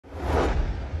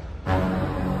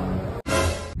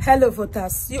Hello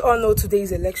voters, you all know today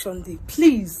is election day.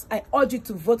 Please, I urge you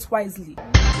to vote wisely.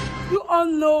 You all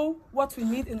know what we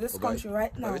need in this country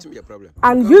right now.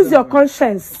 And use your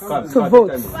conscience to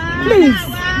vote. Please.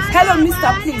 Hello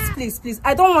mister, please.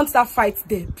 I don't want that fight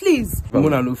there. Please. I'm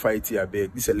gonna no fight here, I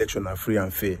beg. This election are free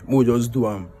and fair. Mo just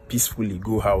do peacefully,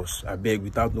 go house, I beg,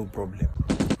 without no problem.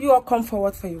 You all come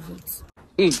forward for your votes.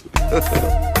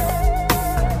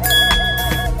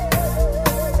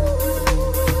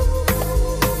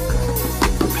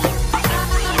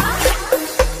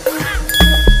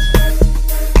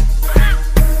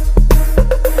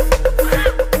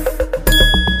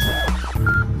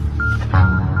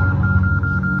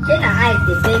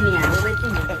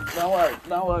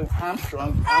 Don't worry, I'm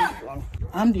strong.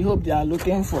 I'm the hope they are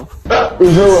looking for.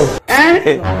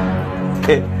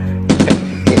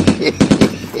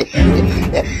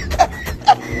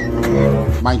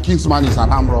 My kinsman is an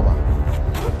armed robber.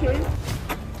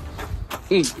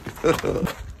 Okay.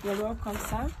 You're welcome,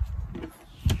 sir.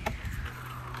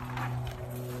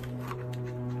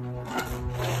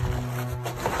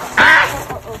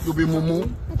 You be mumu.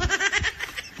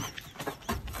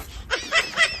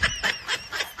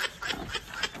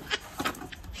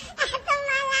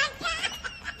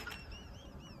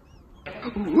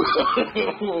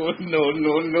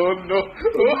 No.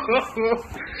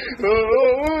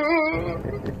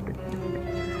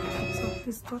 So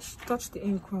please touch the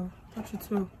ink well. Touch it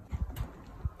well.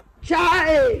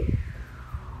 Chai!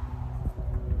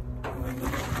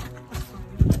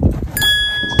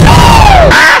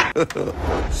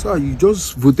 Sir, you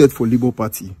just voted for Labour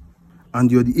Party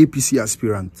and you're the APC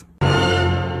aspirant.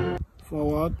 For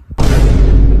what?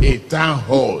 A town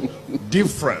hall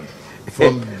different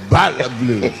from Bala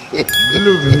Blue.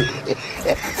 Blue.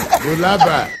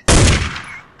 Bulaba.